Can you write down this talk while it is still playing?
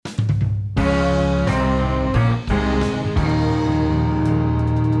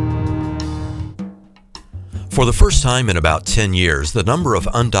For the first time in about 10 years, the number of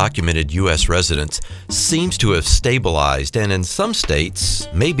undocumented U.S. residents seems to have stabilized and in some states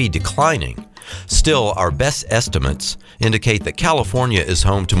may be declining. Still, our best estimates indicate that California is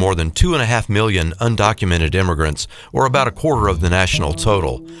home to more than 2.5 million undocumented immigrants, or about a quarter of the national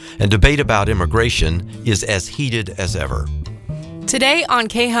total, and debate about immigration is as heated as ever. Today on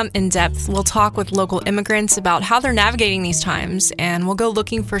KHUM In Depth, we'll talk with local immigrants about how they're navigating these times, and we'll go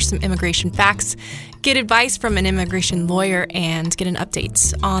looking for some immigration facts, get advice from an immigration lawyer, and get an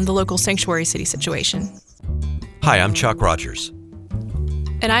update on the local sanctuary city situation. Hi, I'm Chuck Rogers.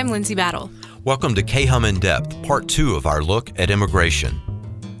 And I'm Lindsay Battle. Welcome to KHUM In Depth, Part 2 of our look at immigration.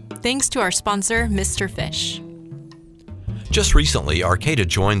 Thanks to our sponsor, Mr. Fish. Just recently, Arcata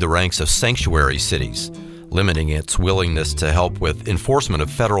joined the ranks of sanctuary cities, limiting its willingness to help with enforcement of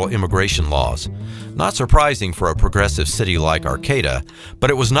federal immigration laws. Not surprising for a progressive city like Arcata, but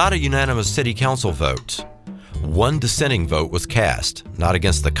it was not a unanimous city council vote. One dissenting vote was cast, not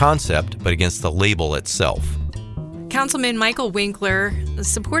against the concept, but against the label itself. Councilman Michael Winkler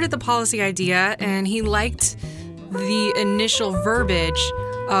supported the policy idea, and he liked the initial verbiage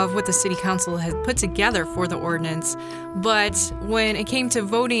of what the city council had put together for the ordinance. But when it came to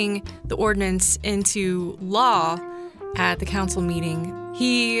voting the ordinance into law at the council meeting,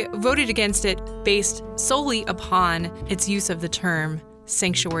 he voted against it based solely upon its use of the term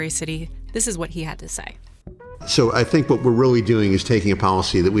sanctuary city. This is what he had to say. So I think what we're really doing is taking a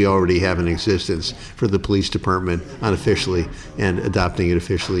policy that we already have in existence for the police department unofficially and adopting it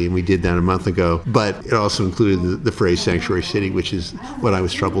officially, and we did that a month ago. But it also included the phrase sanctuary city, which is what I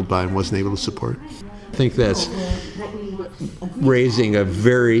was troubled by and wasn't able to support. I think that's raising a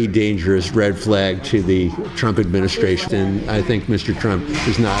very dangerous red flag to the Trump administration, and I think Mr. Trump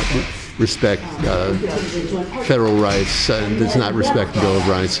does not respect federal rights, does not respect the Bill of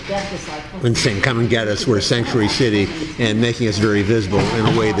Rights, when saying come and get us, we're a sanctuary city, and making us very visible in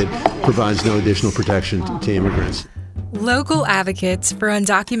a way that provides no additional protection to immigrants. Local advocates for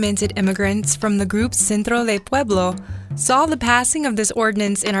undocumented immigrants from the group Centro de Pueblo saw the passing of this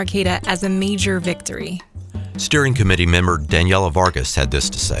ordinance in Arcata as a major victory. Steering Committee member Daniela Vargas had this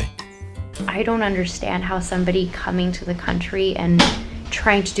to say. I don't understand how somebody coming to the country and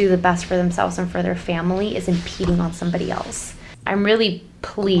trying to do the best for themselves and for their family is impeding on somebody else. I'm really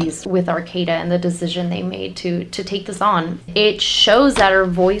pleased with Arcata and the decision they made to take this on. It shows that our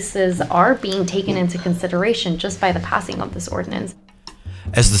voices are being taken into consideration just by the passing of this ordinance.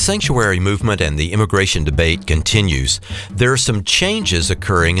 As the sanctuary movement and the immigration debate continues, there are some changes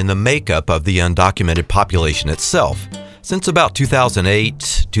occurring in the makeup of the undocumented population itself. Since about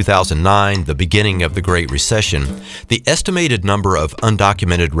 2008, 2009, the beginning of the Great Recession, the estimated number of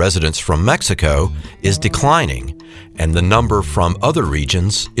undocumented residents from Mexico is declining, and the number from other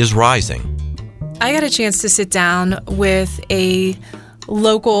regions is rising. I got a chance to sit down with a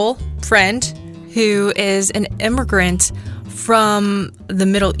local friend who is an immigrant from the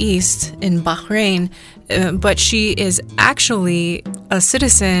Middle East in Bahrain, but she is actually a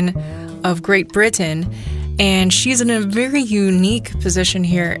citizen of Great Britain. And she's in a very unique position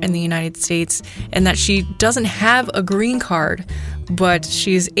here in the United States in that she doesn't have a green card, but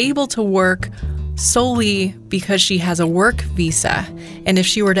she's able to work solely because she has a work visa. And if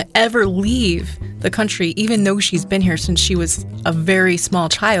she were to ever leave the country, even though she's been here since she was a very small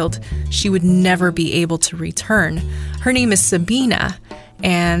child, she would never be able to return. Her name is Sabina,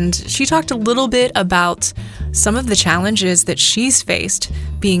 and she talked a little bit about some of the challenges that she's faced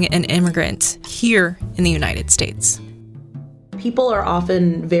being an immigrant here in the United States. People are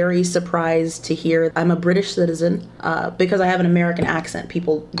often very surprised to hear I'm a British citizen because I have an American accent.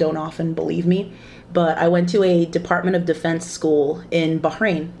 People don't often believe me. But I went to a Department of Defense school in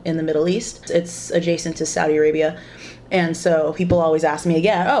Bahrain in the Middle East. It's adjacent to Saudi Arabia. And so people always ask me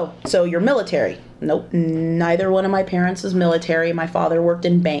again, oh, so you're military? Nope, neither one of my parents is military. My father worked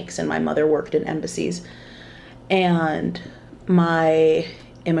in banks and my mother worked in embassies. And my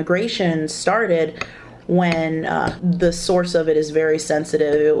immigration started when the source of it is very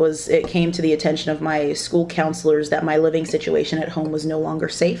sensitive. It came to the attention of my school counselors that my living situation at home was no longer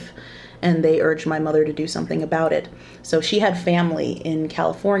safe, and they urged my mother to do something about it. So she had family in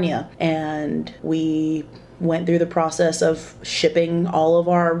California, and we went through the process of shipping all of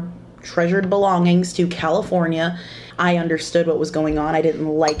our treasured belongings to California. I understood what was going on. I didn't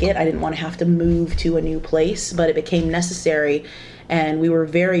like it. I didn't want to have to move to a new place, but it became necessary. And we were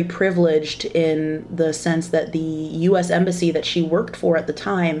very privileged in the sense that the U.S. embassy that she worked for at the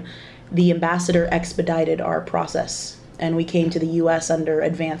time, the ambassador expedited our process. And we came to the U.S. under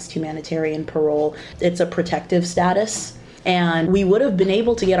advanced humanitarian parole. It's a protective status. And we would have been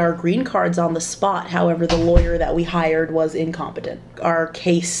able to get our green cards on the spot. However, the lawyer that we hired was incompetent. Our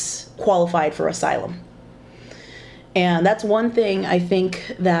case qualified for asylum. And that's one thing I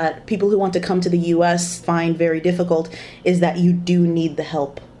think that people who want to come to the U.S. find very difficult, is that you do need the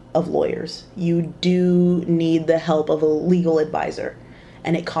help of lawyers. You do need the help of a legal advisor,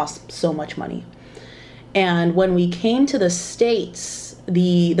 and it costs so much money. And when we came to the States,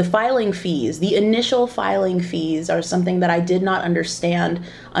 the filing fees, the initial filing fees, are something that I did not understand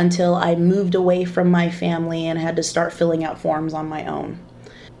until I moved away from my family and had to start filling out forms on my own.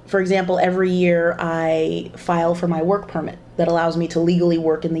 For example, every year I file for my work permit that allows me to legally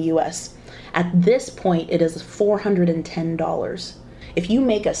work in the U.S. At this point, it is $410. If you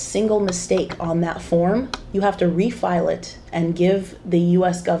make a single mistake on that form, you have to refile it and give the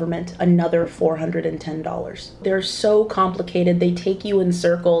U.S. government another $410. They're so complicated. They take you in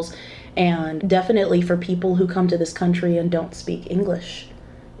circles, and definitely for people who come to this country and don't speak English,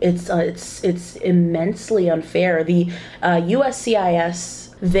 it's immensely unfair. The USCIS,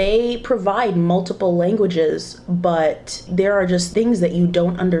 they provide multiple languages, but there are just things that you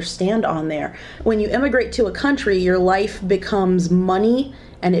don't understand on there. When you immigrate to a country, your life becomes money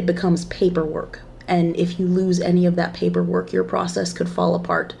and it becomes paperwork. And if you lose any of that paperwork, your process could fall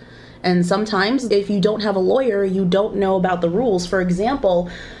apart. And sometimes if you don't have a lawyer, you don't know about the rules. For example,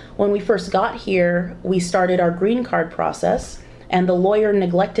 when we first got here, we started our green card process, and the lawyer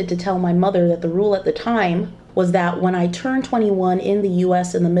neglected to tell my mother that the rule at the time was that when I turned 21 in the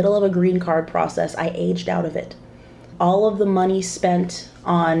U.S. in the middle of a green card process, I aged out of it. All of the money spent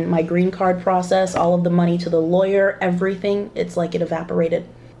on my green card process, all of the money to the lawyer, everything, it's like it evaporated.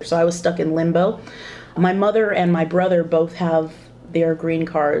 So I was stuck in limbo. My mother and my brother both have their green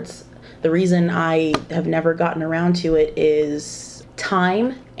cards. The reason I have never gotten around to it is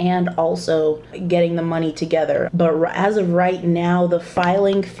time and also getting the money together. But as of right now, the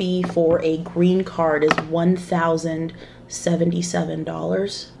filing fee for a green card is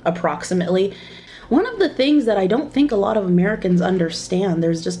 $1,077 approximately. One of the things that I don't think a lot of Americans understand,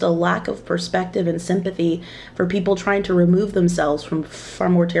 there's just a lack of perspective and sympathy for people trying to remove themselves from far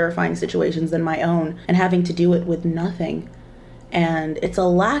more terrifying situations than my own and having to do it with nothing. And it's a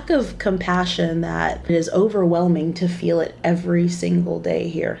lack of compassion that is overwhelming to feel it every single day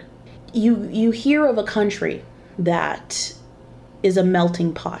here. You hear of a country that is a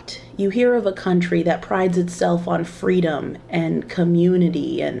melting pot. You hear of a country that prides itself on freedom and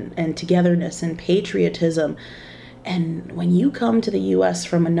community and togetherness and patriotism. And when you come to the U.S.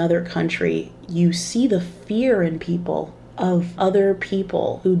 from another country, you see the fear in people of other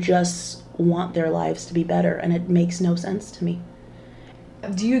people who just want their lives to be better, and it makes no sense to me.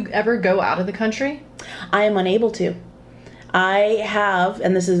 Do you ever go out of the country? I am unable to. I have,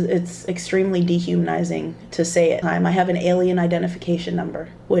 and it's extremely dehumanizing to say it, I have an alien identification number,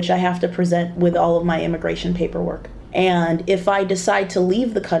 which I have to present with all of my immigration paperwork. And if I decide to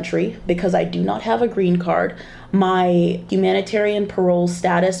leave the country because I do not have a green card, my humanitarian parole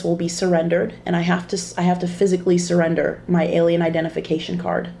status will be surrendered, and I have to physically surrender my alien identification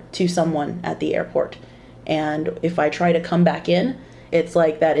card to someone at the airport. And if I try to come back in, it's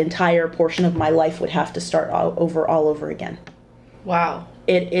like that entire portion of my life would have to start all over again. Wow.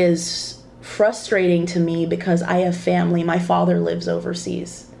 It is frustrating to me because I have family. My father lives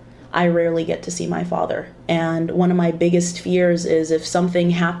overseas. I rarely get to see my father. And one of my biggest fears is if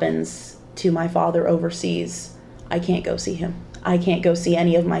something happens to my father overseas, I can't go see him. I can't go see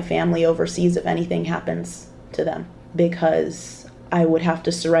any of my family overseas if anything happens to them, because I would have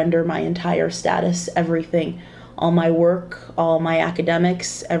to surrender my entire status, everything. All my work, all my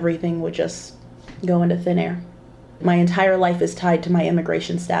academics, everything would just go into thin air. My entire life is tied to my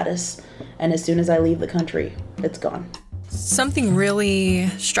immigration status, and as soon as I leave the country, it's gone. Something really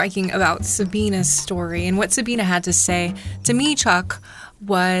striking about Sabina's story and what Sabina had to say to me, Chuck,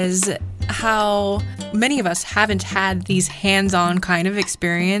 was how many of us haven't had these hands-on kind of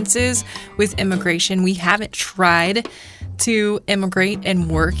experiences with immigration. We haven't tried to immigrate and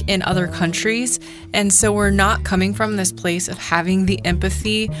work in other countries. And so we're not coming from this place of having the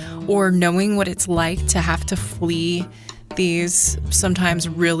empathy or knowing what it's like to have to flee these sometimes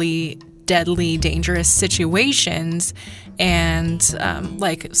really deadly, dangerous situations. And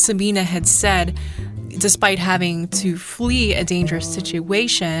like Sabina had said, despite having to flee a dangerous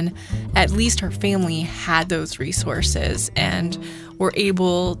situation, at least her family had those resources and were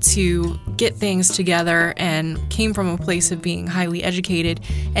able to get things together and came from a place of being highly educated,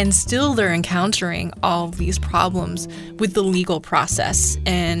 and still they're encountering all of these problems with the legal process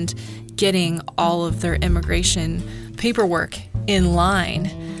and getting all of their immigration paperwork in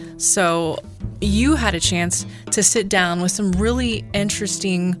line. So you had a chance to sit down with some really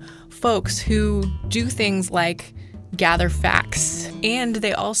interesting folks who do things like gather facts, and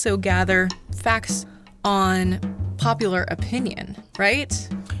they also gather facts on popular opinion, right?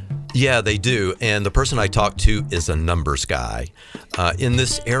 Yeah, they do. And the person I talked to is a numbers guy. In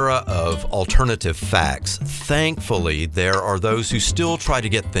this era of alternative facts, thankfully, there are those who still try to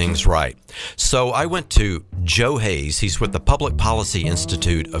get things right. So I went to Joe Hayes. He's with the Public Policy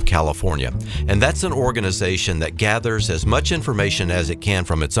Institute of California. And that's an organization that gathers as much information as it can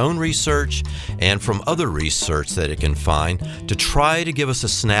from its own research and from other research that it can find to try to give us a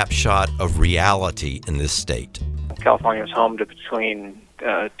snapshot of reality in this state. California is home to between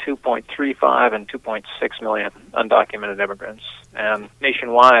 2.35 and 2.6 million undocumented immigrants. And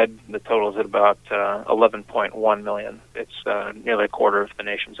nationwide, the total is at about 11.1 million. It's nearly a quarter of the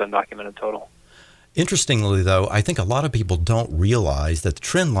nation's undocumented total. Interestingly, though, I think a lot of people don't realize that the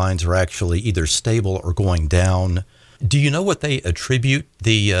trend lines are actually either stable or going down. Do you know what they attribute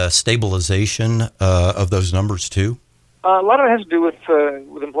the stabilization of those numbers to? A lot of it has to do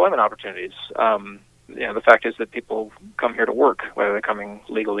with employment opportunities. The fact is that people come here to work, whether they're coming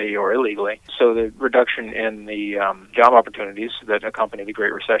legally or illegally. So the reduction in the job opportunities that accompanied the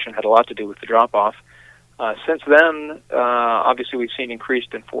Great Recession had a lot to do with the drop-off. Since then, obviously, we've seen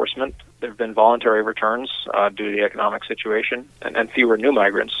increased enforcement. There have been voluntary returns due to the economic situation, and fewer new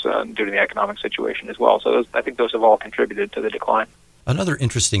migrants due to the economic situation as well. So I think those have all contributed to the decline. Another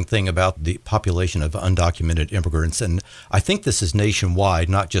interesting thing about the population of undocumented immigrants, and I think this is nationwide,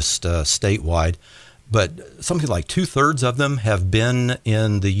 not just statewide, but something like 2/3 of them have been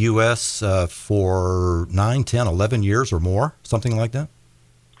in the U.S. For 9, 10, 11 years or more, something like that?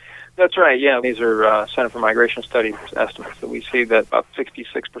 That's right, yeah. These are Center for Migration Studies estimates that we see that about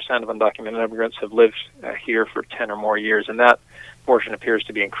 66% of undocumented immigrants have lived here for 10 or more years, and that portion appears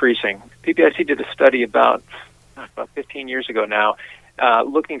to be increasing. PPIC did a study about 15 years ago now,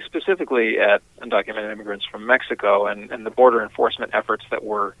 looking specifically at undocumented immigrants from Mexico and the border enforcement efforts that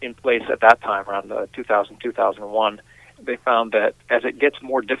were in place at that time, around 2000, 2001. They found that as it gets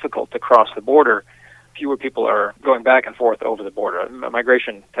more difficult to cross the border, fewer people are going back and forth over the border.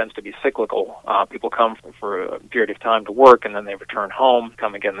 Migration tends to be cyclical. People come for a period of time to work, and then they return home,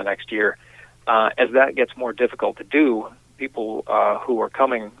 come again the next year. As that gets more difficult to do, people who are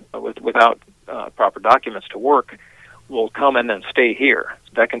coming without proper documents to work will come and then stay here.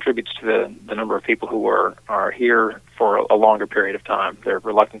 That contributes to the number of people who are here for a longer period of time. They're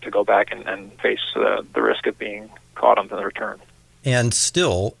reluctant to go back and face the risk of being caught on the return. And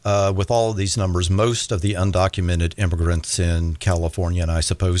still, with all of these numbers, most of the undocumented immigrants in California, and I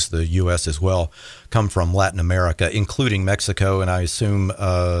suppose the U.S. as well, come from Latin America, including Mexico, and I assume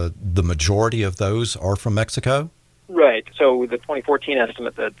the majority of those are from Mexico? Right. So the 2014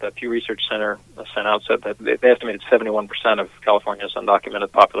 estimate that the Pew Research Center sent out said that they estimated 71% of California's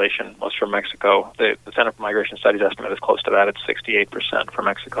undocumented population was from Mexico. The Center for Migration Studies estimate is close to that. It's 68% from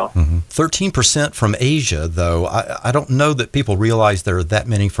Mexico. 13% from Asia, though. I don't know that people realize there are that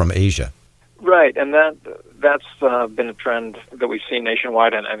many from Asia. Right, and that's been a trend that we've seen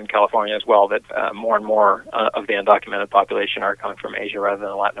nationwide and in California as well, that more and more of the undocumented population are coming from Asia rather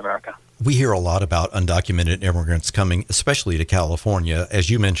than Latin America. We hear a lot about undocumented immigrants coming, especially to California, as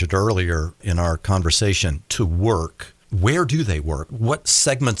you mentioned earlier in our conversation, to work. Where do they work? What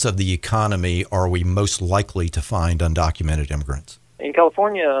segments of the economy are we most likely to find undocumented immigrants? In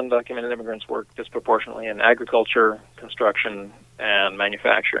California, undocumented immigrants work disproportionately in agriculture, construction, and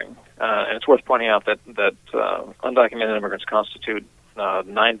manufacturing. And it's worth pointing out that undocumented immigrants constitute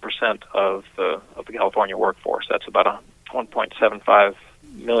 9% of the California workforce. That's about 1.75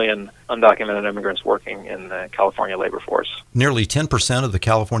 million undocumented immigrants working in the California labor force. Nearly 10% of the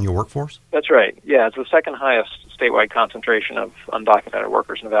California workforce? That's right. Yeah, it's the second highest statewide concentration of undocumented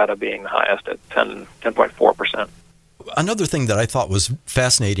workers, Nevada being the highest at 10.4%. Another thing that I thought was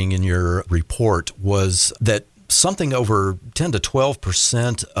fascinating in your report was that something over 10 to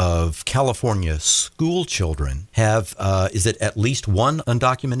 12% of California school children have, is it at least one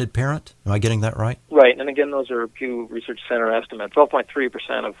undocumented parent? Am I getting that right? Right, and again, those are Pew Research Center estimates.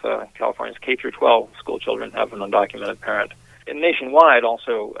 12.3% of California's K-12 school children have an undocumented parent. And nationwide,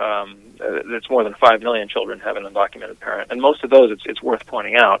 also, it's more than 5 million children have an undocumented parent. And most of those, it's worth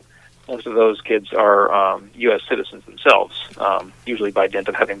pointing out, most of those kids are U.S. citizens themselves, usually by dint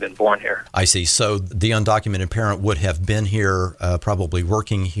of having been born here. I see. So the undocumented parent would have been here, probably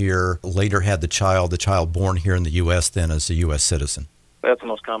working here, later had the child born here in the U.S., then as a U.S. citizen. That's the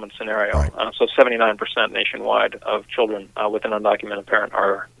most common scenario. Right. So 79% nationwide of children with an undocumented parent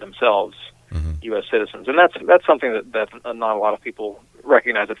are themselves U.S. citizens. And that's something that not a lot of people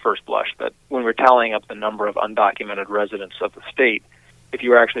recognize at first blush, that when we're tallying up the number of undocumented residents of the state, if you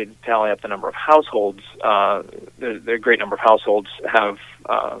were actually tallying up the number of households, a great number of households have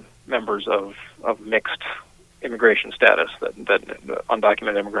members of mixed immigration status, that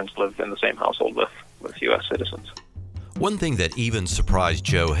undocumented immigrants live in the same household with U.S. citizens. One thing that even surprised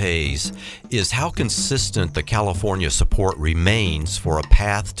Joe Hayes is how consistent the California support remains for a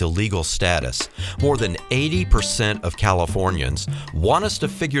path to legal status. More than 80% of Californians want us to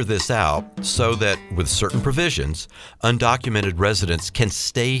figure this out so that, with certain provisions, undocumented residents can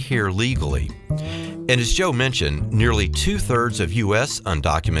stay here legally. And as Joe mentioned, nearly 2/3 of U.S.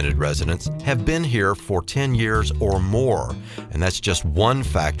 undocumented residents have been here for 10 years or more. And that's just one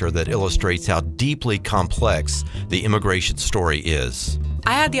factor that illustrates how deeply complex the immigration story is.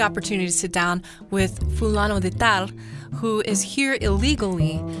 I had the opportunity to sit down with Fulano de Tal, who is here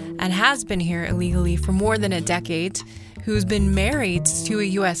illegally and has been here illegally for more than a decade, who's been married to a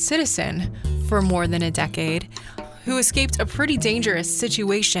U.S. citizen for more than a decade, who escaped a pretty dangerous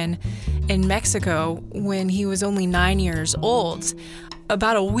situation in Mexico when he was only 9 years old.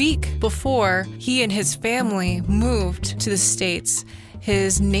 About a week before he and his family moved to the States,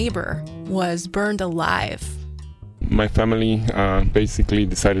 his neighbor was burned alive. My family basically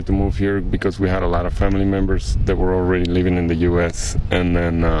decided to move here because we had a lot of family members that were already living in the U.S. And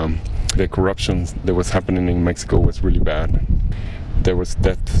then the corruption that was happening in Mexico was really bad. There was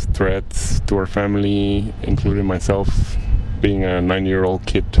death threats to our family, including myself, being a 9-year-old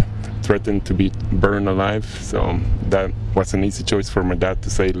kid, threatened to be burned alive. So that was an easy choice for my dad to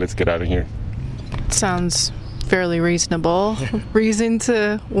say, let's get out of here. Sounds fairly reasonable. Reason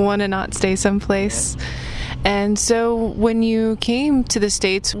to want to not stay someplace. And so when you came to the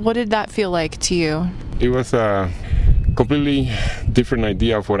States, what did that feel like to you? It was a completely different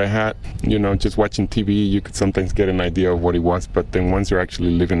idea of what I had. You know, just watching TV, you could sometimes get an idea of what it was, but then once you're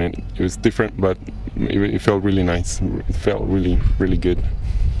actually living it, it was different, but it felt really nice. It felt really, really good.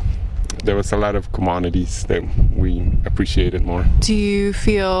 There was a lot of commodities that we appreciated more. Do you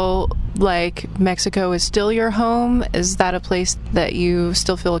feel like Mexico is still your home? Is that a place that you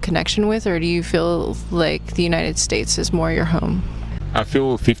still feel a connection with, or do you feel like the United States is more your home? I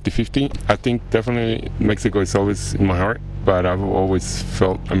feel 50-50. I think definitely Mexico is always in my heart, but I've always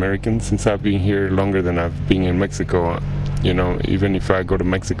felt American since I've been here longer than I've been in Mexico. You know, even if I go to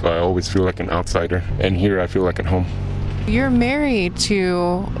Mexico, I always feel like an outsider, and here I feel like at home. You're married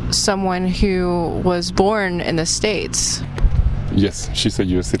to someone who was born in the States. Yes, she's a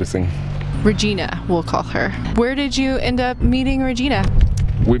U.S. citizen. Regina, we'll call her. Where did you end up meeting Regina?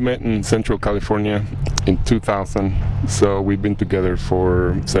 We met in Central California in 2000, so we've been together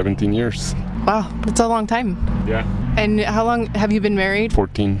for 17 years. Wow, that's a long time. Yeah. And how long have you been married?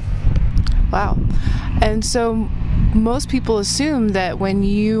 14. Wow. And so most people assume that when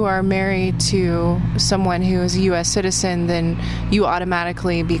you are married to someone who is a U.S. citizen, then you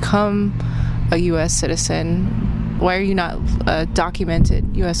automatically become a U.S. citizen. Why are you not a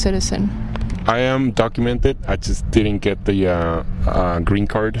documented U.S. citizen? I am documented. I just didn't get the green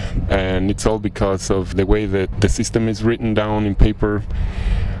card, and it's all because of the way that the system is written down in paper.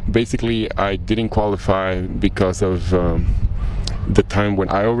 Basically, I didn't qualify because of the time when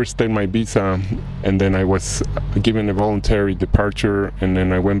I overstayed my visa, and then I was given a voluntary departure, and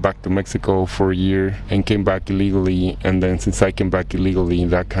then I went back to Mexico for a year and came back illegally, and then since I came back illegally,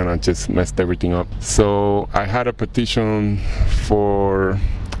 that kind of just messed everything up. So I had a petition for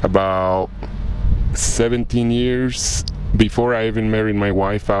about 17 years. Before I even married my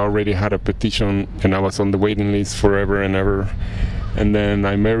wife, I already had a petition, and I was on the waiting list forever and ever. And then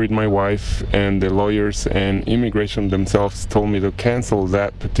I married my wife, and the lawyers and immigration themselves told me to cancel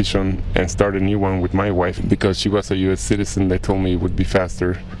that petition and start a new one with my wife because she was a U.S. citizen. They told me it would be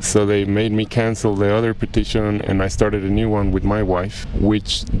faster. So they made me cancel the other petition, and I started a new one with my wife,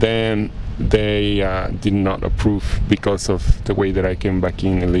 which then they did not approve because of the way that I came back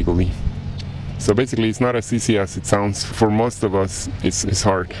in illegally. So basically, it's not as easy as it sounds. For most of us, it's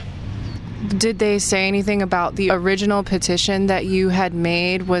hard. Did they say anything about the original petition that you had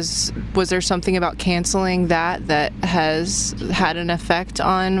made? Was there something about canceling that has had an effect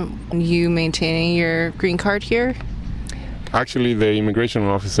on you maintaining your green card here? Actually, the immigration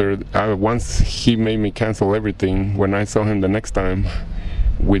officer, once he made me cancel everything, when I saw him the next time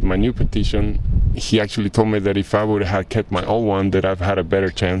with my new petition, he actually told me that if I would have kept my old one, that I've had a better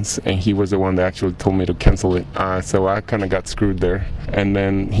chance, and he was the one that actually told me to cancel it. So I kind of got screwed there, and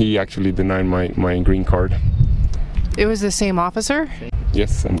then he actually denied my green card. It was the same officer?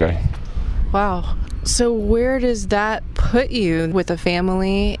 Yes, same guy. Wow. So where does that put you with a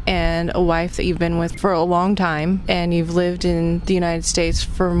family and a wife that you've been with for a long time, and you've lived in the United States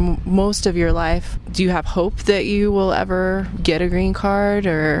for most of your life? Do you have hope that you will ever get a green card,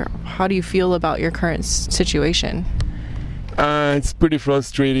 or how do you feel about your current situation? It's pretty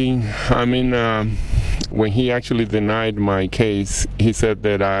frustrating. I mean, when he actually denied my case, he said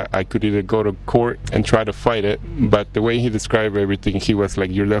that I could either go to court and try to fight it, but the way he described everything, he was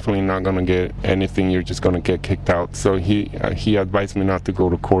like, you're definitely not going to get anything, you're just going to get kicked out. So he advised me not to go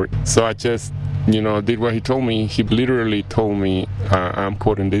to court. So I just, did what he told me. He literally told me, I'm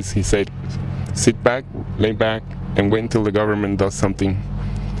quoting this, he said, sit back, lay back, and wait until the government does something.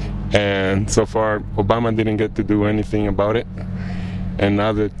 And so far, Obama didn't get to do anything about it. And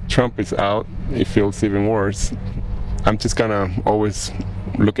now that Trump is out, it feels even worse. I'm just kind of always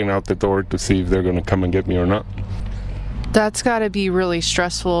looking out the door to see if they're going to come and get me or not. That's got to be really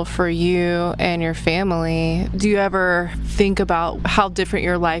stressful for you and your family. Do you ever think about how different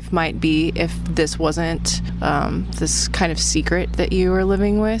your life might be if this wasn't this kind of secret that you were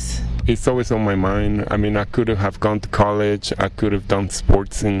living with? It's always on my mind. I mean, I could have gone to college, I could have done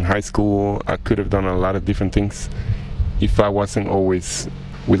sports in high school, I could have done a lot of different things. If I wasn't always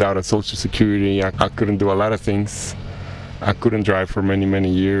without a Social Security, I couldn't do a lot of things. I couldn't drive for many, many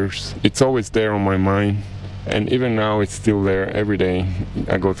years. It's always there on my mind. And even now, it's still there every day.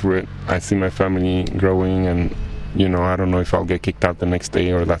 I go through it. I see my family growing, and, I don't know if I'll get kicked out the next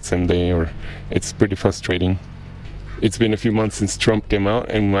day or that same day, or it's pretty frustrating. It's been a few months since Trump came out,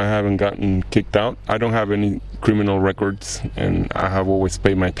 and I haven't gotten kicked out. I don't have any criminal records, and I have always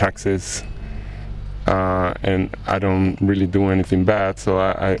paid my taxes. And I don't really do anything bad, so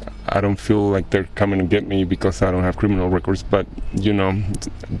I don't feel like they're coming to get me because I don't have criminal records. But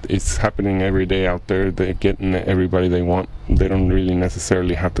it's happening every day out there. They're getting everybody they want. They don't really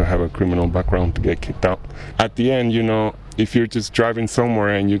necessarily have to have a criminal background to get kicked out. At the end, if you're just driving somewhere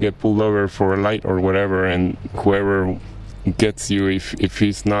and you get pulled over for a light or whatever, and whoever gets you, if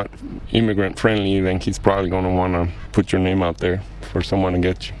he's not immigrant friendly, then he's probably going to want to put your name out there for someone to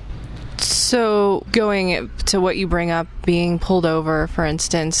get you. So going to what you bring up, being pulled over, for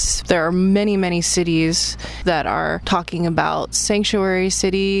instance, there are many, many cities that are talking about sanctuary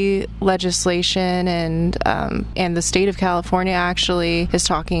city legislation, and the state of California actually is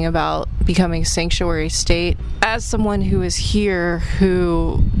talking about becoming sanctuary state. As someone who is here,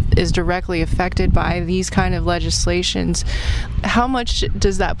 who is directly affected by these kind of legislations, how much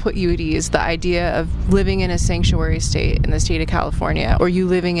does that put you at ease, the idea of living in a sanctuary state in the state of California, or you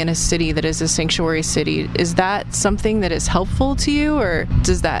living in a city that is a sanctuary city? Is that something that is helpful to you, or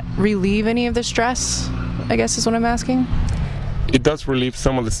does that relieve any of the stress, I guess is what I'm asking? It does relieve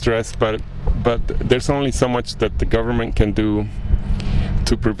some of the stress, but there's only so much that the government can do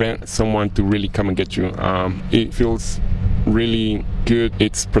to prevent someone to really come and get you. It feels really good.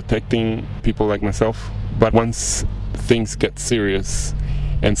 It's protecting people like myself, but once things get serious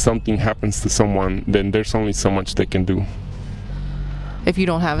and something happens to someone, then there's only so much they can do. If you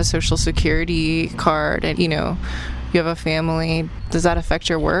don't have a Social Security card and, you have a family, does that affect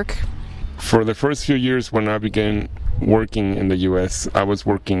your work? For the first few years when I began working in the U.S., I was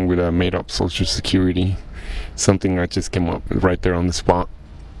working with a made-up Social Security, something that just came up right there on the spot.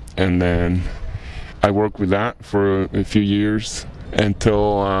 And then I worked with that for a few years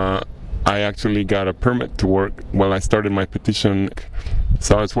until I actually got a permit to work. Well, I started my petition.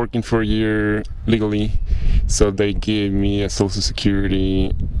 So I was working for a year legally, so they gave me a Social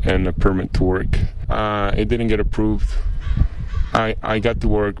Security and a permit to work. It didn't get approved. I got to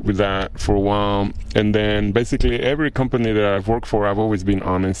work with that for a while, and then basically every company that I've worked for, I've always been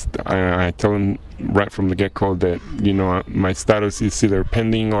honest. I tell them right from the get-go that, my status is either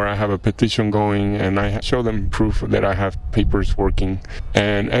pending or I have a petition going, and I show them proof that I have papers working.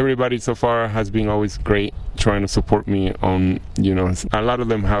 And everybody so far has been always great, trying to support me on, a lot of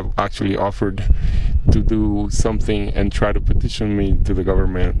them have actually offered to do something and try to petition me to the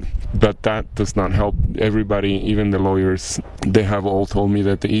government, but that does not help. Everybody, even the lawyers, they have all told me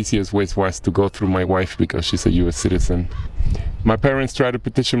that the easiest way was to go through my wife because she's a U.S. citizen. My parents tried to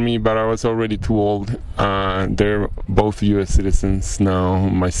petition me, but I was already too old. They're both U.S. citizens now.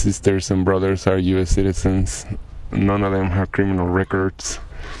 My sisters and brothers are U.S. citizens. None of them have criminal records.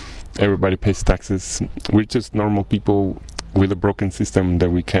 Everybody pays taxes. We're just normal people with a broken system that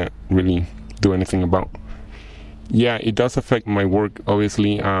we can't really do anything about. Yeah, it does affect my work,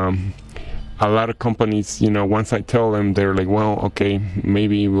 obviously. A lot of companies, once I tell them, they're like, well, okay,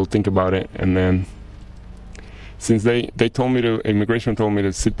 maybe we'll think about it. And then since they told me immigration told me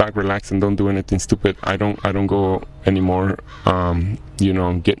to sit back, relax, and don't do anything stupid, I don't go anymore,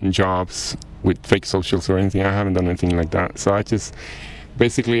 getting jobs with fake socials or anything. I haven't done anything like that. So I just,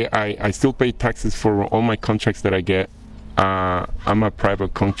 basically, I still pay taxes for all my contracts that I get. I'm a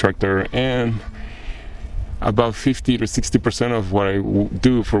private contractor, and about 50 to 60% of what I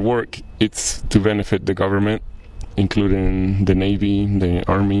do for work, it's to benefit the government, including the Navy, the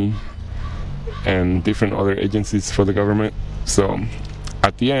Army, and different other agencies for the government. So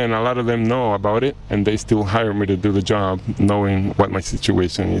at the end, a lot of them know about it, and they still hire me to do the job, knowing what my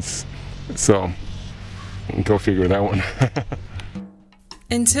situation is. So go figure that one.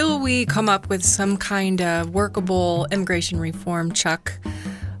 Until we come up with some kind of workable immigration reform, Chuck,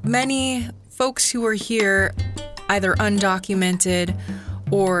 many folks who are here either undocumented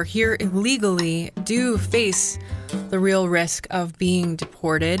or here illegally do face the real risk of being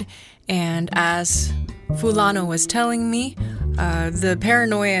deported. And as Fulano was telling me, the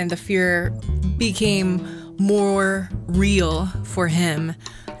paranoia and the fear became more real for him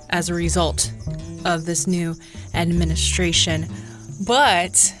as a result of this new administration.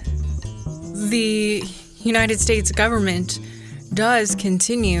 But the United States government does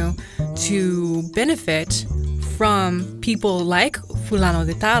continue to benefit from people like Fulano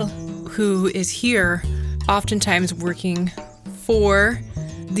de Tal, who is here oftentimes working for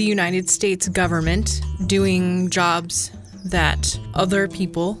the United States government, doing jobs that other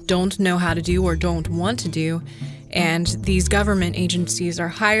people don't know how to do or don't want to do. And these government agencies are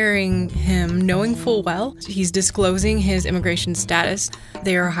hiring him knowing full well he's disclosing his immigration status.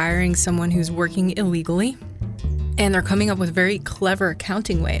 They are hiring someone who's working illegally. And they're coming up with very clever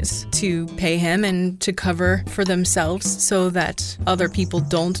accounting ways to pay him and to cover for themselves so that other people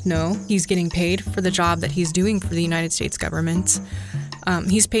don't know he's getting paid for the job that he's doing for the United States government.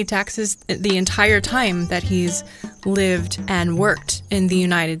 He's paid taxes the entire time that he's lived and worked in the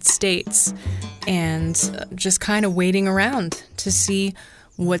United States, and just kind of waiting around to see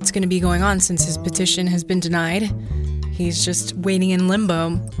what's going to be going on since his petition has been denied. He's just waiting in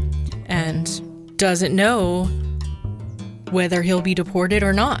limbo and doesn't know whether he'll be deported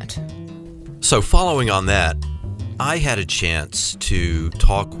or not. So following on that, I had a chance to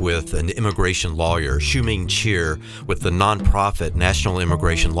talk with an immigration lawyer, Xiuming Cheer, with the nonprofit National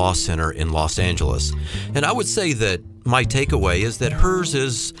Immigration Law Center in Los Angeles. And I would say that my takeaway is that hers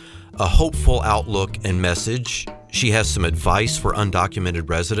is a hopeful outlook and message. She has some advice for undocumented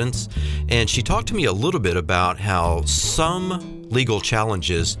residents, and she talked to me a little bit about how some legal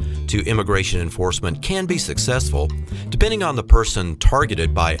challenges to immigration enforcement can be successful, depending on the person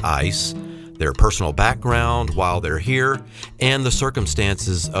targeted by ICE, their personal background while they're here, and the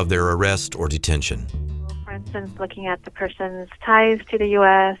circumstances of their arrest or detention. For instance, looking at the person's ties to the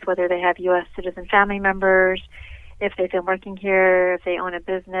U.S., whether they have U.S. citizen family members, if they've been working here, if they own a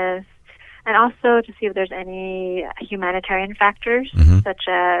business, and also to see if there's any humanitarian factors, such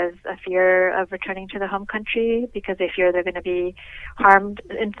as a fear of returning to the home country because they fear they're going to be harmed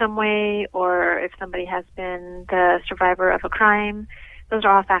in some way, or if somebody has been the survivor of a crime. Those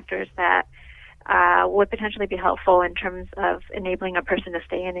are all factors that would potentially be helpful in terms of enabling a person to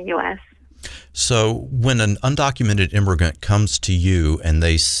stay in the U.S. So when an undocumented immigrant comes to you and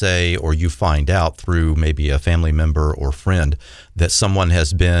they say, or you find out through maybe a family member or friend, that someone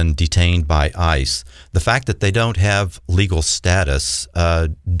has been detained by ICE, the fact that they don't have legal status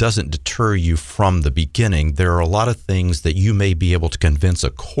doesn't deter you from the beginning. There are a lot of things that you may be able to convince a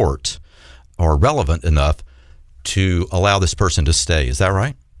court are relevant enough to allow this person to stay. Is that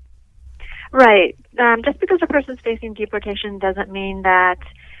right? Right. Just because a person's facing deportation doesn't mean that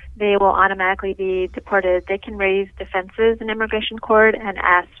they will automatically be deported. They can raise defenses in immigration court and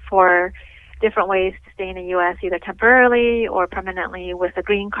ask for different ways to stay in the U.S., either temporarily or permanently with a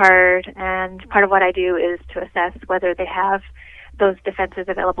green card. And part of what I do is to assess whether they have those defenses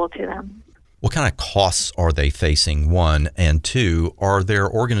available to them. What kind of costs are they facing, one? And two, are there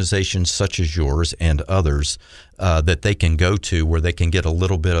organizations such as yours and others that they can go to where they can get a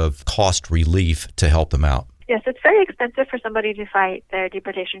little bit of cost relief to help them out? Yes, it's very expensive for somebody to fight their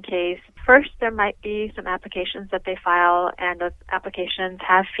deportation case. First, there might be some applications that they file, and those applications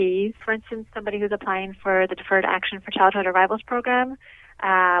have fees. For instance, somebody who's applying for the Deferred Action for Childhood Arrivals program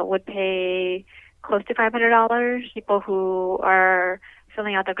would pay close to $500. People who are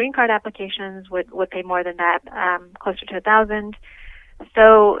filling out the green card applications would pay more than that, closer to $1,000.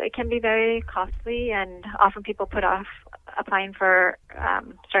 So it can be very costly, and often people put off applying for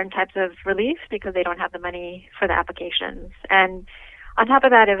certain types of relief because they don't have the money for the applications. And on top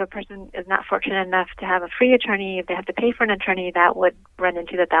of that, if a person is not fortunate enough to have a free attorney, if they have to pay for an attorney, that would run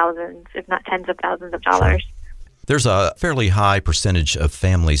into the thousands, if not tens of thousands of dollars. There's a fairly high percentage of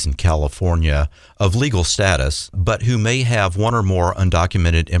families in California of legal status, but who may have one or more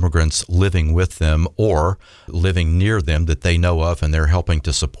undocumented immigrants living with them or living near them that they know of and they're helping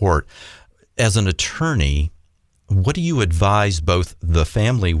to support. As an attorney, what do you advise both the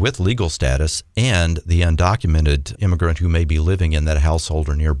family with legal status and the undocumented immigrant who may be living in that household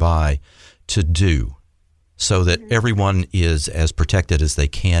or nearby to do so that everyone is as protected as they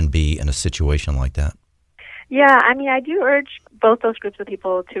can be in a situation like that? Yeah, I mean, I do urge both those groups of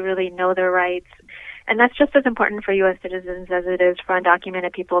people to really know their rights. And that's just as important for U.S. citizens as it is for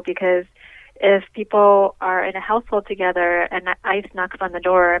undocumented people, because if people are in a household together and ICE knocks on the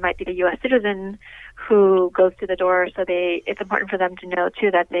door, it might be the U.S. citizen who goes to the door. So it's important for them to know, too,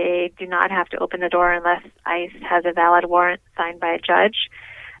 that they do not have to open the door unless ICE has a valid warrant signed by a judge.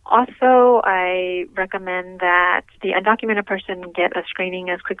 Also, I recommend that the undocumented person get a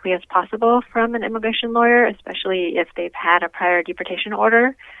screening as quickly as possible from an immigration lawyer, especially if they've had a prior deportation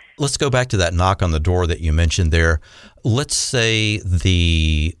order. Let's go back to that knock on the door that you mentioned there. Let's say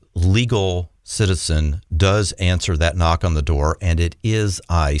the legal citizen does answer that knock on the door and it is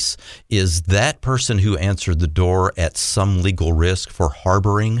ICE. Is that person who answered the door at some legal risk for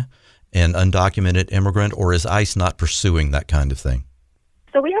harboring an undocumented immigrant, or is ICE not pursuing that kind of thing?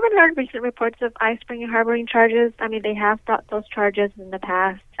 So we haven't heard recent reports of ICE bringing harboring charges. I mean, they have brought those charges in the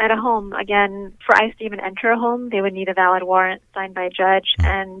past. At a home, again, for ICE to even enter a home, they would need a valid warrant signed by a judge,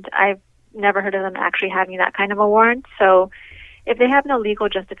 and I've never heard of them actually having that kind of a warrant. So if they have no legal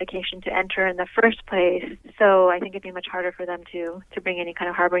justification to enter in the first place, so I think it'd be much harder for them to bring any kind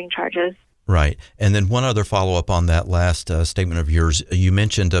of harboring charges. Right. And then one other follow-up on that last statement of yours. You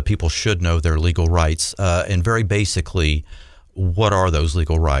mentioned people should know their legal rights, and very basically, what are those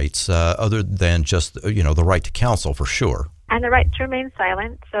legal rights other than just, the right to counsel for sure? And the right to remain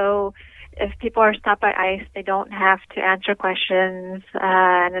silent. So if people are stopped by ICE, they don't have to answer questions,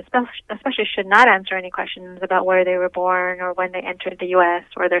 and especially should not answer any questions about where they were born or when they entered the U.S.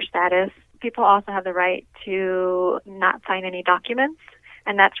 or their status. People also have the right to not sign any documents,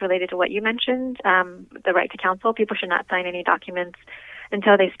 and that's related to what you mentioned, the right to counsel. People should not sign any documents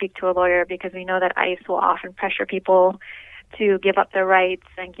until they speak to a lawyer, because we know that ICE will often pressure people to give up their rights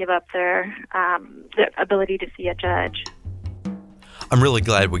and give up their ability to see a judge. I'm really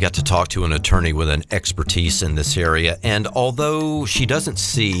glad we got to talk to an attorney with an expertise in this area. And although she doesn't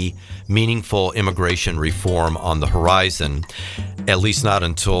see meaningful immigration reform on the horizon, at least not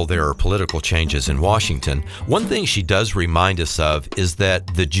until there are political changes in Washington, one thing she does remind us of is that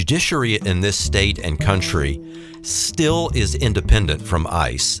the judiciary in this state and country still is independent from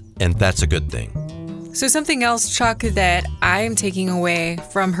ICE, and that's a good thing. So something else, Chuck, that I am taking away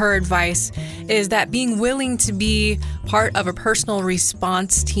from her advice is that being willing to be part of a personal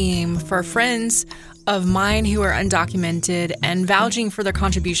response team for friends of mine who are undocumented and vouching for their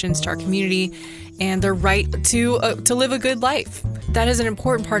contributions to our community and their right to live a good life. That is an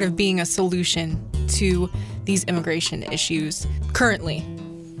important part of being a solution to these immigration issues currently.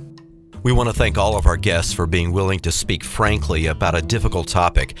 We want to thank all of our guests for being willing to speak frankly about a difficult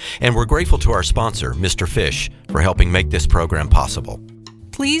topic, and we're grateful to our sponsor, Mr. Fish, for helping make this program possible.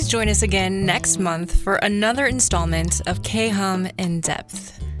 Please join us again next month for another installment of K-Hum In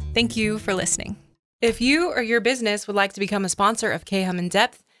Depth. Thank you for listening. If you or your business would like to become a sponsor of K-Hum In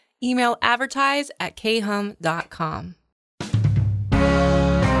Depth, email advertise@khum.com.